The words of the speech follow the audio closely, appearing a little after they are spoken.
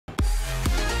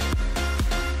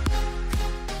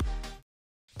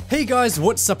Hey guys,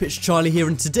 what's up? It's Charlie here,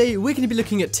 and today we're going to be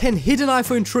looking at 10 hidden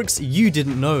iPhone tricks you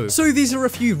didn't know. So these are a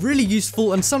few really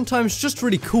useful and sometimes just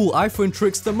really cool iPhone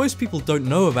tricks that most people don't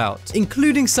know about,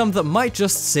 including some that might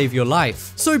just save your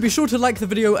life. So be sure to like the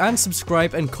video and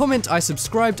subscribe, and comment "I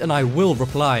subscribed" and I will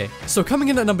reply. So coming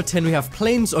in at number 10 we have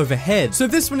planes overhead. So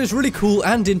this one is really cool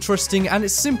and interesting, and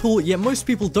it's simple, yet most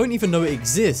people don't even know it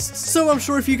exists. So I'm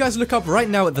sure if you guys look up right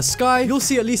now at the sky, you'll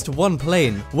see at least one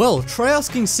plane. Well, try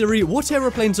asking Siri what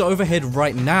aeroplanes are overhead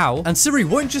right now, and Siri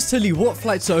won't just tell you what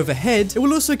flights are overhead, it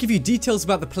will also give you details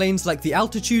about the planes like the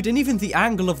altitude and even the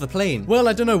angle of the plane. Well,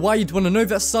 I don't know why you'd want to know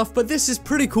that stuff, but this is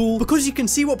pretty cool because you can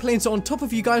see what planes are on top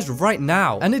of you guys right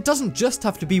now. And it doesn't just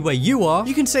have to be where you are,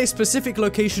 you can say a specific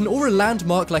location or a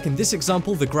landmark, like in this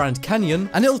example the Grand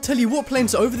Canyon, and it'll tell you what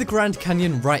planes are over the Grand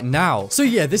Canyon right now. So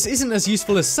yeah, this isn't as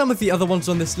useful as some of the other ones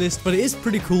on this list, but it is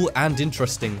pretty cool and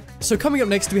interesting. So coming up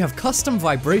next we have custom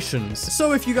vibrations.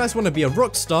 So if you guys want to be a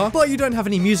rock star but you don't have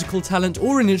any musical talent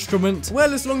or an instrument,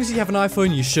 well, as long as you have an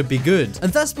iPhone you should be good.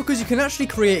 And that's because you can actually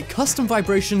create custom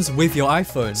vibrations with your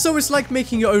iPhone. So it's like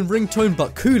making your own ringtone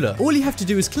but cooler. All you have to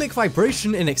do is click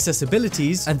vibration in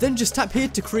accessibilities and then just tap here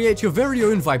to create your very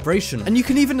own vibration. And you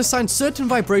can even assign certain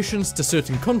vibrations to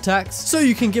certain contacts, so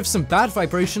you can give some bad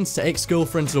vibrations to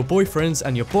ex-girlfriends or boyfriends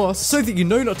and your boss so that you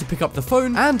know not to pick up the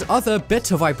phone, and other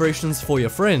better vibrations for your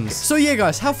friends. So yeah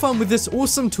guys, have fun with this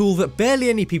awesome tool that barely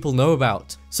any people know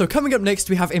about. So coming up next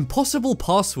we have impossible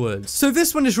passwords. So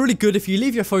this one is really good if you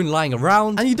leave your phone lying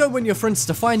around and you don't want your friends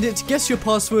to find it, guess your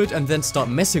password and then start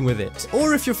messing with it.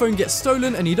 Or if your phone gets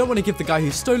stolen and you don't want to give the guy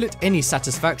who stole it any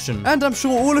satisfaction. And I'm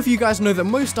sure all of you guys know that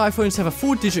most iPhones have a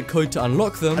 4-digit code to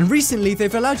unlock them, and recently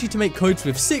they've allowed you to make codes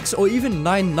with 6 or even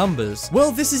 9 numbers.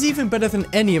 Well, this is even better than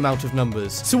any amount of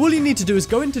numbers. So all you need to do is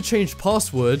go into change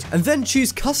password and then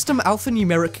choose custom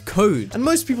alphanumeric code. And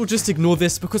most people just ignore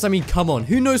this because, I mean, come on,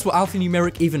 who knows what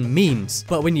alphanumeric even means?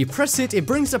 But when you press it, it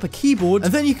brings up a keyboard,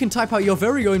 and then you can type out your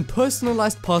very own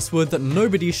personalized password that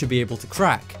nobody should be able to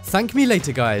crack. Thank me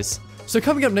later, guys. So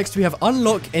coming up next we have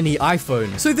unlock any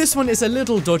iPhone. So this one is a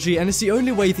little dodgy, and it's the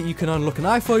only way that you can unlock an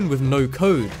iPhone with no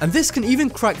code. And this can even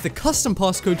crack the custom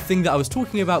passcode thing that I was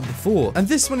talking about before. And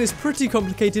this one is pretty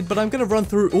complicated, but I'm going to run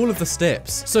through all of the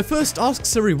steps. So first ask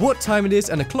Siri what time it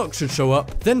is and a clock should show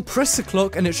up. Then press the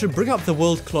clock and it should bring up the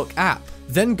world clock app.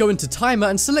 Then go into timer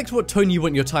and select what tone you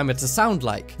want your timer to sound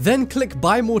like. Then click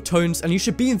buy more tones and you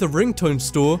should be in the ringtone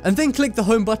store, and then click the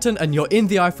home button and you're in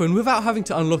the iPhone without having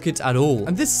to unlock it at all.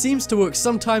 And this seems to work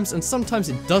sometimes and sometimes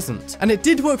it doesn't. And it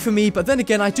did work for me, but then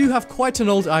again I do have quite an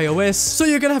old iOS, so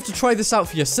you're gonna have to try this out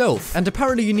for yourself. And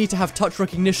apparently you need to have touch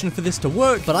recognition for this to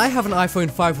work, but I have an iPhone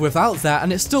 5 without that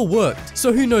and it still worked.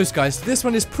 So who knows guys, this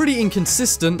one is pretty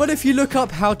inconsistent, but if you look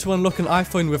up how to unlock an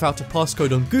iPhone without a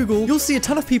passcode on Google, you'll see a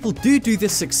ton of people do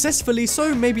this successfully,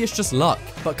 so maybe it's just luck.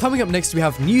 But coming up next we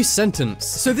have new sentence.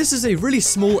 So this is a really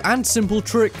small and simple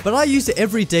trick, but I use it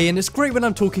every day and it's great when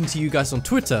I'm talking to you guys on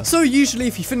Twitter. So usually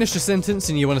if you finish a sentence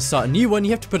and you want to start a new one, you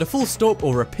have to put a full stop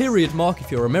or a period mark if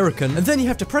you're American, and then you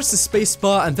have to press the space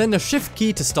bar and then the shift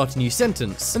key to start a new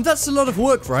sentence. And that's a lot of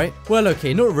work, right? Well,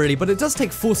 okay, not really, but it does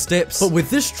take 4 steps, but with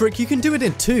this trick you can do it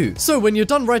in 2. So when you're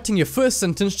done writing your first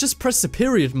sentence, just press the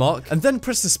period mark and then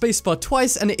press the space bar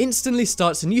twice, and it instantly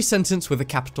starts a new sentence with a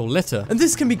capital letter. And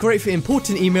this can be great for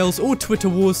important emails or Twitter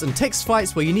wars and text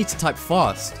fights where you need to type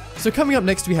fast. So coming up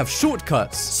next we have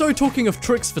shortcuts. So talking of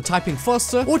tricks for typing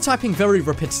faster or typing very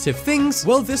repetitive things,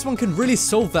 well, this one can really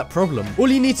solve that problem.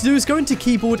 All you need to do is go into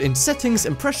keyboard in settings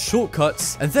and press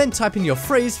shortcuts, and then type in your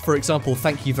phrase, for example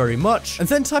thank you very much, and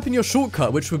then type in your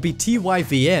shortcut, which would be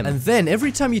TYVM, and then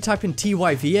every time you type in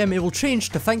TYVM it will change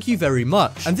to thank you very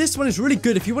much. And this one is really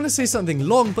good if you want to say something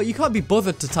long but you can't be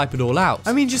bothered to type it all out.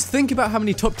 I mean, just think about how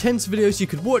many top 10s videos you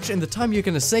could watch in the time you're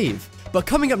gonna save. But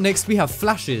coming up next we have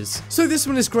flashes. So this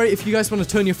one is great if you guys want to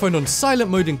turn your phone on silent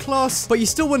mode in class, but you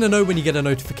still want to know when you get a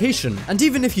notification. And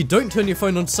even if you don't turn your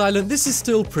phone on silent, this is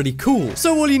still pretty cool.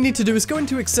 So all you need to do is go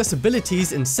into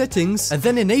accessibilities in settings and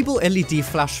then enable LED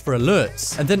flash for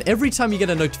alerts. And then every time you get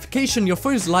a notification, your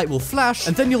phone's light will flash,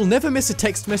 and then you'll never miss a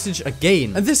text message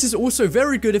again. And this is also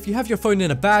very good if you have your phone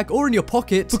in a bag or in your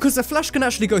pocket, because the flash can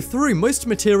actually go through most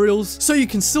materials, so you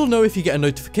can still know if you get a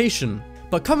notification.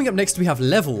 But coming up next we have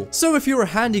level. So if you're a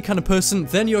handy kind of person,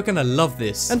 then you're gonna love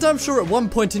this. And I'm sure at one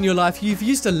point in your life you've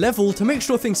used a level to make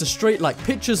sure things are straight like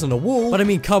pictures on a wall. But I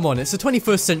mean, come on, it's the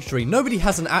 21st century. Nobody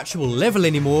has an actual level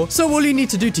anymore. So all you need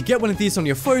to do to get one of these on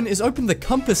your phone is open the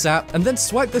compass app and then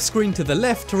swipe the screen to the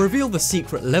left to reveal the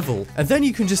secret level. And then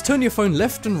you can just turn your phone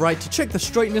left and right to check the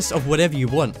straightness of whatever you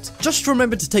want. Just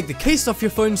remember to take the case off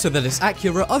your phone so that it's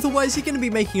accurate, otherwise you're gonna be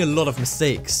making a lot of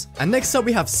mistakes. And next up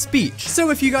we have speech. So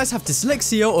if you guys have dyslexic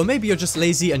dyslexia, or maybe you're just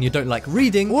lazy and you don't like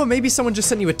reading, or maybe someone just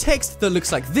sent you a text that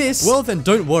looks like this, well then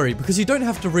don't worry, because you don't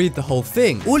have to read the whole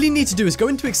thing. All you need to do is go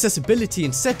into accessibility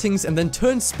and settings and then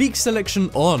turn speak selection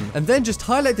on, and then just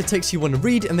highlight the text you want to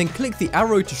read and then click the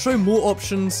arrow to show more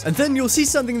options, and then you'll see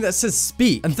something that says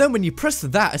speak, and then when you press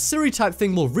that, a Siri type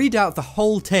thing will read out the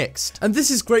whole text. And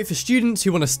this is great for students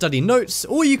who want to study notes,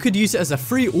 or you could use it as a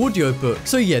free audiobook.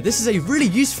 So yeah, this is a really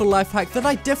useful life hack that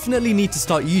I definitely need to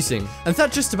start using. And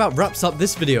that just about wraps up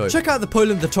this video. Check out the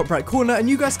poll in the top right corner and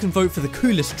you guys can vote for the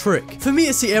coolest trick. For me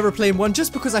it's the aeroplane one,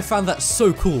 just because I found that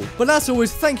so cool. But as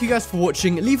always, thank you guys for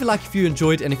watching, leave a like if you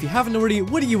enjoyed, and if you haven't already,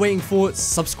 what are you waiting for?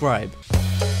 Subscribe.